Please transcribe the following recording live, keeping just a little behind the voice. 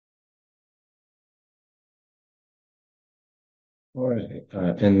All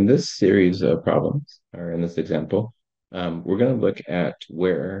right. In this series of problems, or in this example, we're going to look at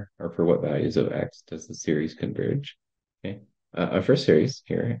where or for what values of x does the series converge. Okay. Our first series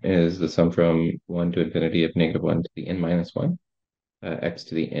here is the sum from 1 to infinity of -1 to the n minus 1, x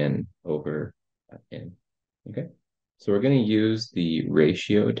to the n over n. Okay. So we're going to use the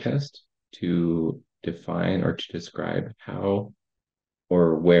ratio test to define or to describe how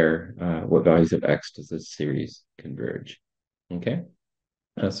or where, what values of x does this series converge. Okay.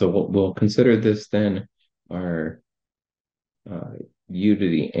 So we'll consider this then our uh, u to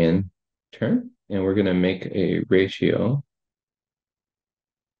the n term, and we're going to make a ratio.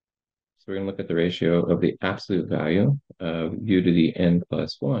 So we're going to look at the ratio of the absolute value of u to the n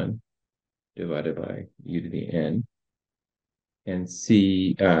plus 1 divided by u to the n, and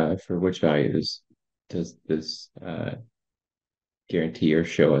see for which values does this guarantee or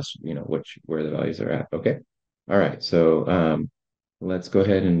show us, where the values are at. Okay. All right. So let's go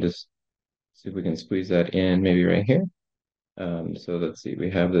ahead and just see if we can squeeze that in maybe right here. So let's see, we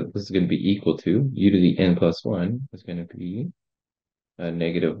have that this is going to be equal to u to the n plus 1 is going to be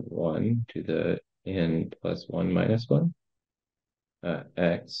 -1 to the n plus 1 minus 1,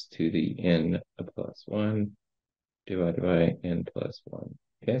 x to the n plus 1 divided by n plus 1.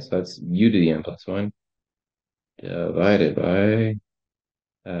 Okay, so that's u to the n plus 1 divided by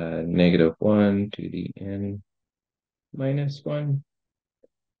 -1 to the n minus 1,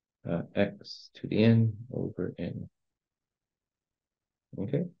 x to the n over n.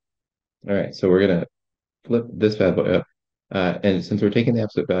 Okay, all right, so we're going to flip this bad boy up. And since we're taking the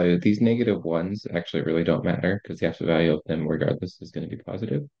absolute value, these negative ones actually really don't matter because the absolute value of them, regardless, is going to be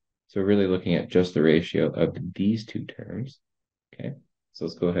positive. So we're really looking at just the ratio of these two terms. Okay, so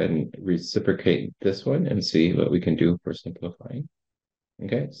let's go ahead and reciprocate this one and see what we can do for simplifying.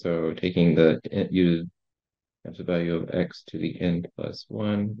 Okay, so taking the u absolute value of x to the n plus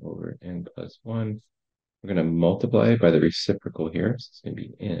 1 over n plus 1, we're going to multiply by the reciprocal here. So it's going to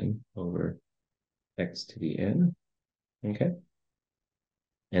be n over x to the n. Okay.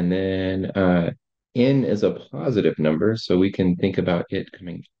 And then n is a positive number, so we can think about it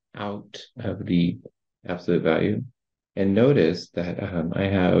coming out of the absolute value. And notice that I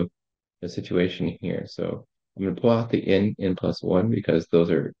have a situation here. So I'm going to pull out the n plus 1 because those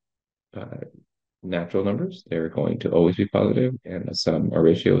are uh, natural numbers. They're going to always be positive, and the sum or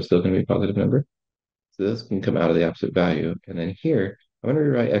ratio is still going to be a positive number. So this can come out of the absolute value. And then here, I'm going to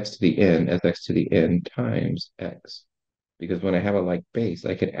rewrite x to the n as x to the n times x, because when I have a like base,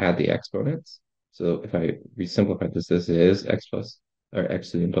 I can add the exponents. So if I resimplify this is x plus, or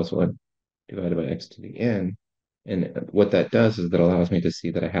x to the n plus 1 divided by x to the n. And what that does is that allows me to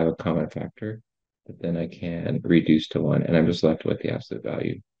see that I have a common factor that then I can reduce to 1, and I'm just left with the absolute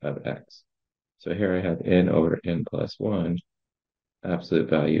value of x. So here I have n over n plus 1, absolute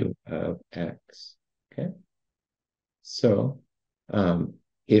value of x. Okay. So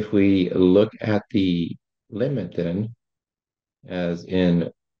if we look at the limit then, as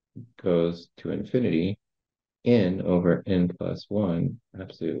n goes to infinity, n over n plus 1,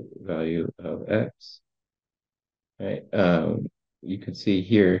 absolute value of x, right? You can see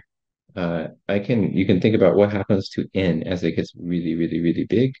here, you can think about what happens to n as it gets really, really, really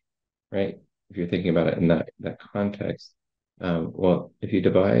big, right? If you're thinking about it in that context. Well, if you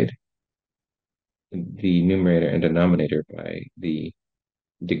divide the numerator and denominator by the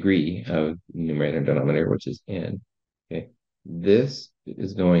degree of numerator and denominator, which is n, okay, this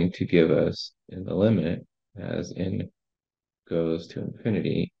is going to give us in the limit as n goes to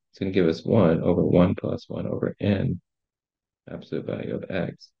infinity, it's going to give us 1 over 1 plus 1 over n, absolute value of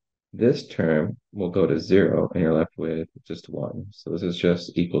x. This term will go to 0, and you're left with just 1. So this is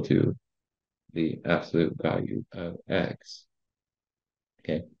just equal to the absolute value of x.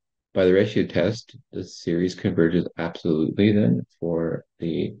 Okay. By the ratio test, the series converges absolutely then for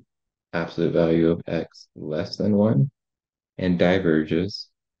the absolute value of x less than 1, and diverges.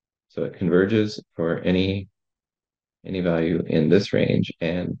 So it converges for any value in this range,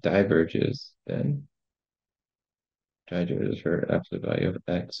 and diverges for absolute value of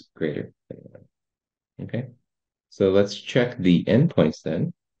x greater than 1. Okay, so let's check the endpoints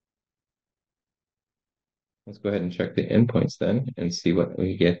then. Let's go ahead and check the endpoints then and see what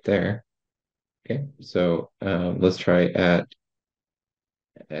we get there. Okay, so let's try at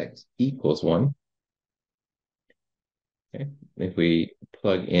x equals 1. Okay, if we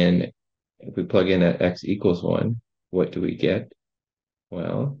plug in at x equals 1, what do we get?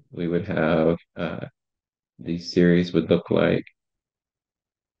 Well, we would have the series would look like,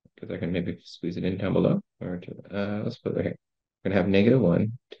 because I can maybe squeeze it in down below, or let's put it right here. We're going to have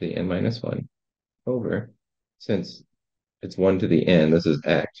 -1 to the n minus 1 over, since it's 1 to the n. This is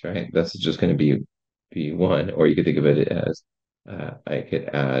x, right? This is just going to be 1, or you could think of it as I could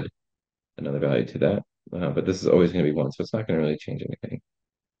add another value to that. But this is always going to be 1, so it's not going to really change anything.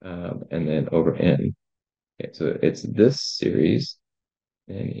 And then over n. Okay, so it's this series,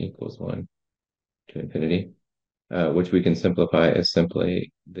 n equals 1 to infinity, which we can simplify as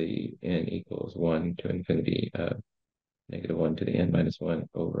simply the n equals 1 to infinity negative 1 to the n minus 1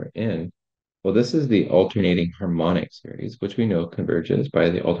 over n. Well, this is the alternating harmonic series, which we know converges by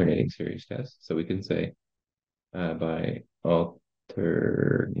the alternating series test. So we can say by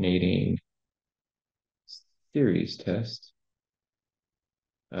alternating series test,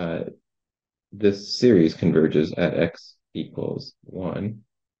 uh, this series converges at x equals 1,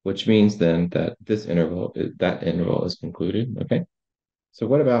 which means then that that interval is concluded. Okay. So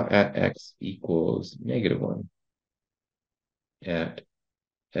what about at x equals negative 1? At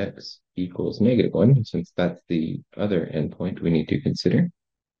x equals negative 1, since that's the other endpoint we need to consider.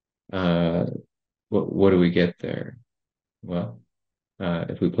 Uh, what do we get there? Well,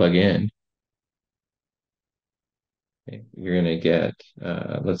 if we plug in, okay, you're going to get,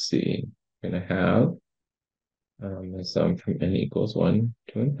 let's see, we're going to have a sum from n equals 1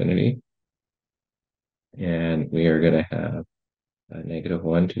 to infinity, and we are going to have negative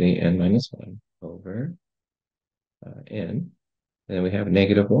 1 to the n minus 1 over n, and then we have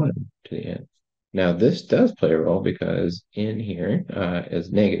negative 1 to the n. Now, this does play a role because n here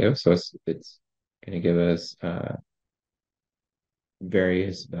is negative, so it's going to give us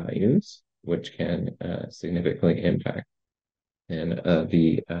various values, which can significantly impact and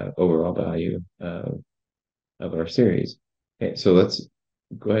the overall value of our series. Okay, so let's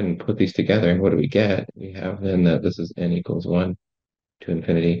go ahead and put these together. And what do we get? We have then that this is n equals 1 to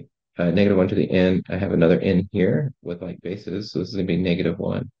infinity. Negative 1 to the n. I have another n here with like bases. So this is going to be negative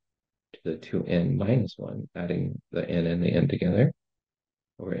 1 to the 2n minus 1, adding the n and the n together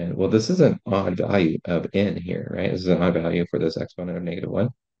over n. Well, this is an odd value of n here, right? This is an odd value for this exponent of negative 1.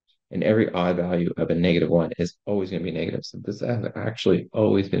 And every odd value of a negative 1 is always going to be negative. So this is actually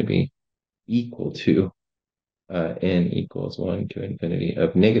always going to be equal to n equals 1 to infinity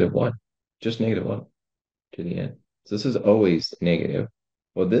of negative 1, just negative 1 to the n. So this is always negative.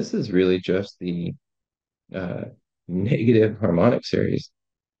 Well, this is really just the uh, negative harmonic series.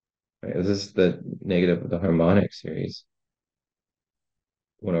 Right? This is the negative of the harmonic series,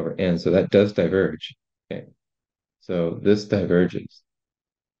 1 over n. So that does diverge. Okay. So this diverges,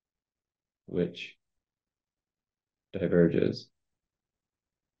 which diverges.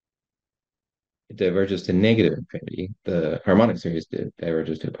 It diverges to negative infinity. The harmonic series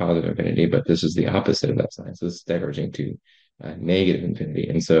diverges to positive infinity, but this is the opposite of that sign. So this is diverging to negative infinity.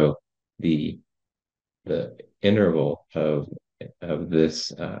 And so the the interval of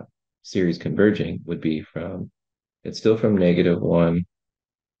this series converging would be from, it's still from negative 1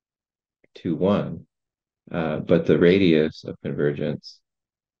 to 1, but the radius of convergence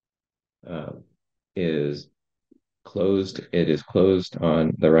um, is closed. It is closed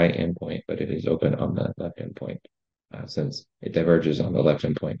on the right endpoint, but it is open on the left endpoint, since it diverges on the left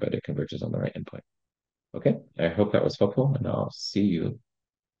endpoint, but it converges on the right endpoint. Okay, I hope that was helpful, and I'll see you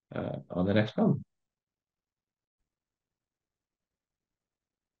on the next problem.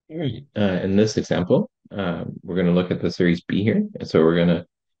 In this example, we're going to look at the series B here. And so we're going to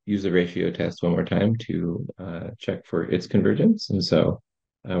use the ratio test one more time to check for its convergence. And so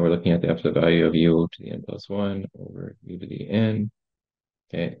we're looking at the absolute value of u to the n plus 1 over u to the n.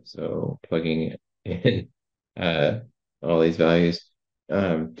 Okay, so plugging in uh, all these values.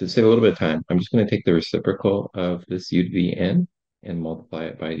 To save a little bit of time, I'm just going to take the reciprocal of this u to the n and multiply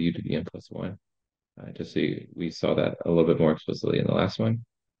it by u to the n plus 1. Just so we saw that a little bit more explicitly in the last one.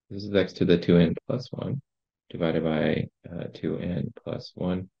 This is x to the 2n plus 1 divided by 2n plus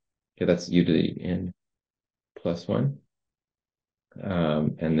 1. Okay, that's u to the n plus 1.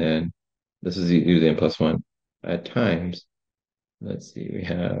 And then this is u to the n plus 1 times, let's see, we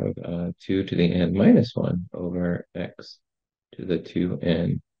have 2 to the n minus 1 over x to the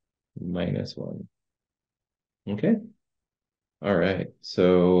 2n minus 1. Okay. All right.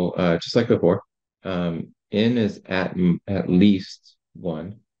 So just like before, n is at least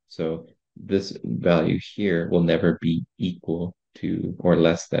 1. So this value here will never be equal to or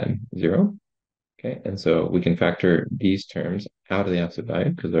less than 0. Okay. And so we can factor these terms out of the absolute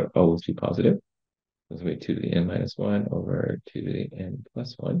value because they'll always be positive. This will be 2 to the n minus 1 over 2 to the n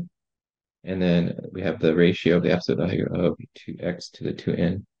plus 1. And then we have the ratio of the absolute value of 2x to the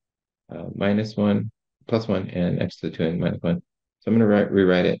 2n minus 1 plus 1 and x to the 2n minus 1. So I'm going to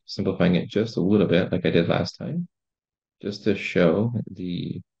rewrite it, simplifying it just a little bit like I did last time, just to show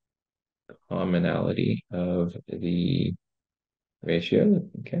the commonality of the ratio.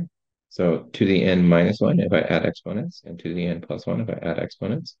 Okay. So to the n minus 1 if I add exponents, and to the n plus 1 if I add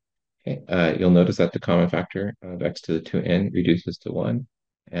exponents. Okay. You'll notice that the common factor of x to the 2n reduces to 1,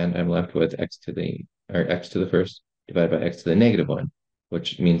 and I'm left with x to the first divided by x to the negative 1,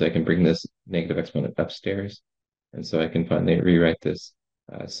 which means I can bring this negative exponent upstairs. And so I can finally rewrite this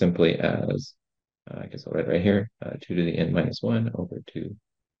simply as, I guess I'll write right here, 2 to the n minus 1 over 2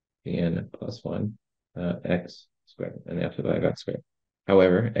 the n plus 1 x squared and the absolute value of x squared.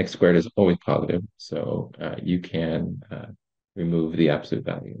 However, x squared is always positive, so you can remove the absolute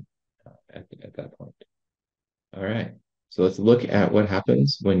value at that point. All right, so let's look at what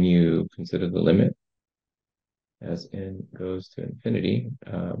happens when you consider the limit as n goes to infinity.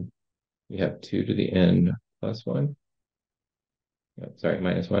 You have 2 to the n plus 1, sorry,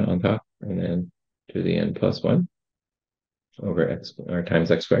 minus 1 on top, and then 2 to the n plus 1 over x or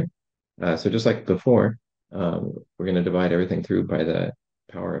times x squared. So just like before, we're going to divide everything through by the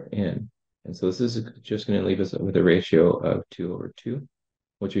power of n. And so this is just going to leave us with a ratio of 2 over 2,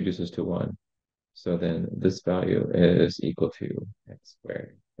 which reduces to 1. So then this value is equal to x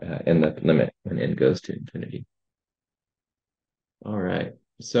squared in the limit when n goes to infinity. All right.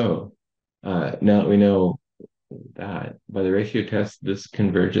 So now that we know that by the ratio test, this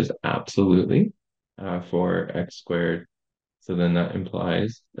converges absolutely for x squared. So then that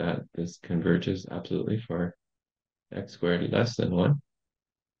implies that this converges absolutely for x squared less than 1.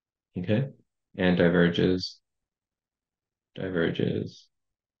 Okay. And diverges. Oh,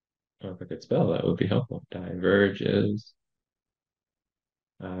 if I could spell that would be helpful. Diverges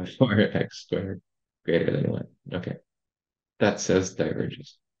for x squared greater than 1. Okay. That says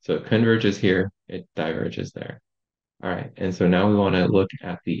diverges. So it converges here, it diverges there. All right. And so now we want to look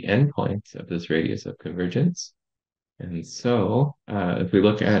at the endpoints of this radius of convergence. And so if we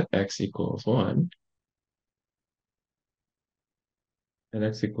look at x equals 1, and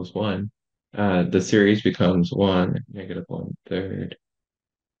x equals 1, the series becomes 1, negative 1/3,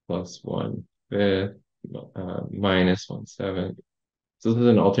 plus 1/5, minus 1/7. So this is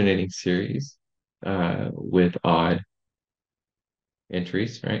an alternating series with odd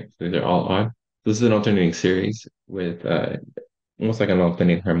entries, right? So these are all odd. This is an alternating series with almost like an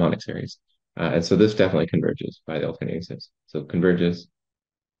alternating harmonic series. And so this definitely converges by the alternating series. So converges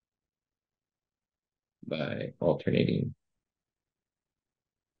by alternating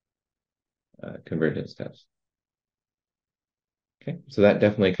convergence steps. Okay, so that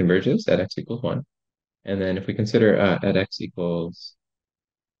definitely converges at x equals 1. And then if we consider at x equals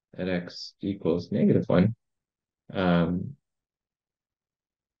negative 1, um,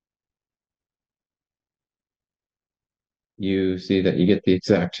 you see that you get the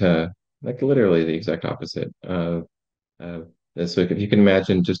exact, like literally the exact opposite of this. So if you can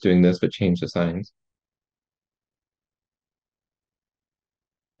imagine just doing this, but change the signs,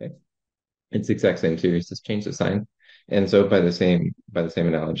 okay? It's the exact same series, just change the sign. And so by the same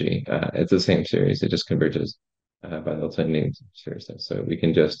analogy, it's the same series. It just converges by the alternating series. So we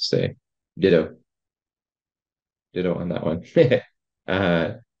can just say ditto, ditto on that one.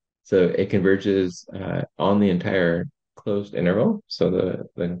 uh, so it converges on the entire closed interval. So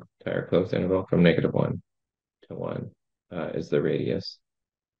the entire closed interval from negative 1 to 1 is the radius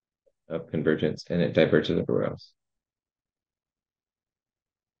of convergence, and it diverges everywhere else.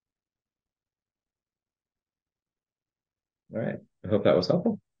 All right. I hope that was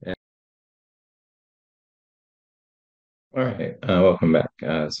helpful. All right. Welcome back.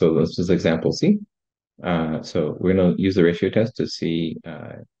 So this is example C. So we're going to use the ratio test to see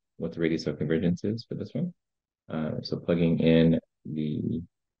what the radius of convergence is for this one. So plugging in the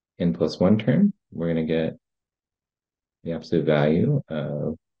n plus 1 term, we're going to get the absolute value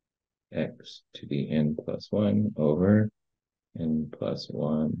of x to the n plus 1 over n plus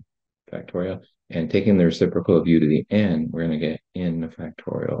 1 factorial. And taking the reciprocal of u to the n, we're going to get n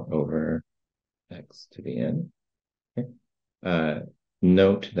factorial over x to the n. Okay.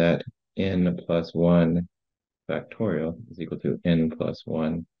 Note that n plus 1 factorial is equal to n plus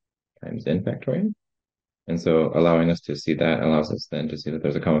 1 times n factorial. And so allowing us to see that allows us then to see that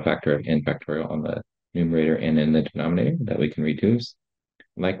there's a common factor of n factorial on the numerator and in the denominator that we can reduce.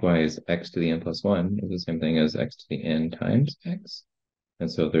 Likewise, x to the n plus 1 is the same thing as x to the n times x.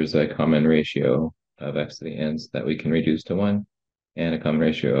 And so there's a common ratio of x to the n's that we can reduce to 1 and a common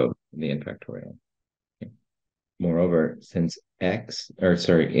ratio of the n factorial. Okay. Moreover, since n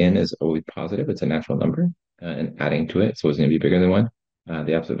is always positive, it's a natural number, and adding to it, so it's going to be bigger than 1,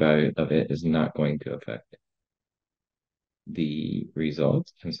 the absolute value of it is not going to affect the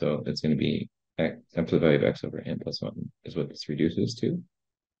result. And so it's going to be absolute value of x over n plus 1 is what this reduces to.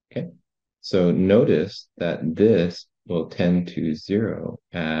 Okay. So notice that this will tend to zero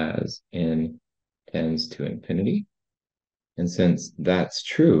as n tends to infinity. And since that's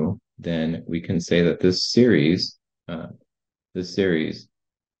true, then we can say that this series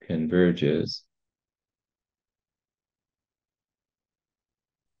converges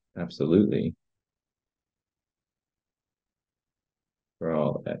absolutely for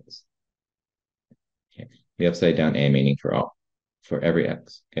all x. Okay. The upside down a meaning for all, for every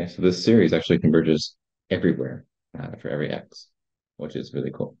x. Okay, so this series actually converges everywhere for every x, which is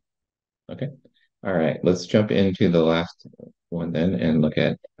really cool. Okay. All right, let's jump into the last one then and look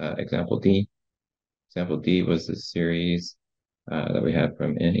at example D. Example D was the series that we had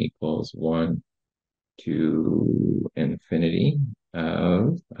from n equals 1 to infinity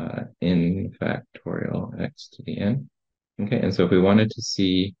of n factorial x to the n. Okay, and so if we wanted to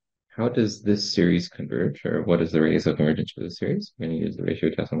see how does this series converge, or what is the radius of convergence for this series, we're going to use the ratio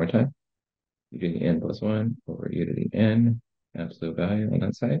test one more time. U to the n plus 1 over u to the n, absolute value on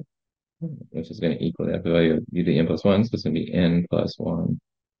that side, which is going to equal the absolute value of u to the n plus 1, so it's going to be n plus 1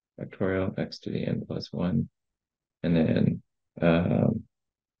 factorial x to the n plus 1. And then um,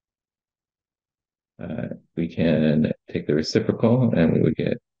 we can take the reciprocal, and we would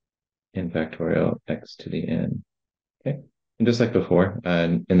get n factorial x to the n. Okay. And just like before,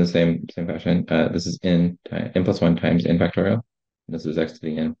 in the same fashion, this is n plus 1 times n factorial. And this is x to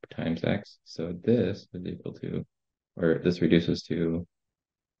the n times x. So this is equal to, or this reduces to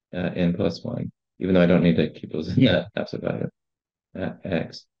n plus 1, even though I don't need to keep those in the absolute value,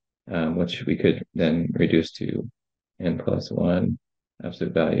 x, which we could then reduce to n plus 1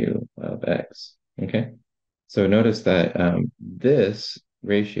 absolute value of x. Okay. So notice that this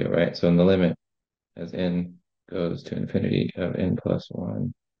ratio, right? So in the limit as n goes to infinity of n plus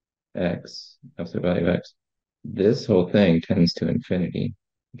 1 x, absolute value of x, this whole thing tends to infinity,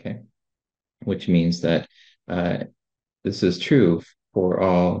 okay? Which means that uh, this is true for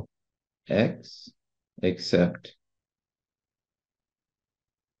all x except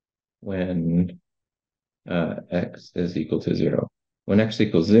when x is equal to 0. When x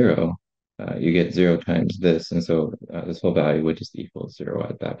equals 0, you get 0 times this, and so this whole value would just equal 0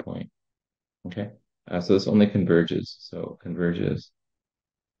 at that point, okay? So this only converges, so converges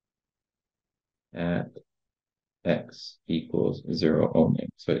at x equals 0 only.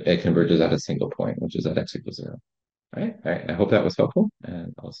 So it converges at a single point, which is at x equals 0. All right. I hope that was helpful,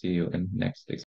 and I'll see you in the next example.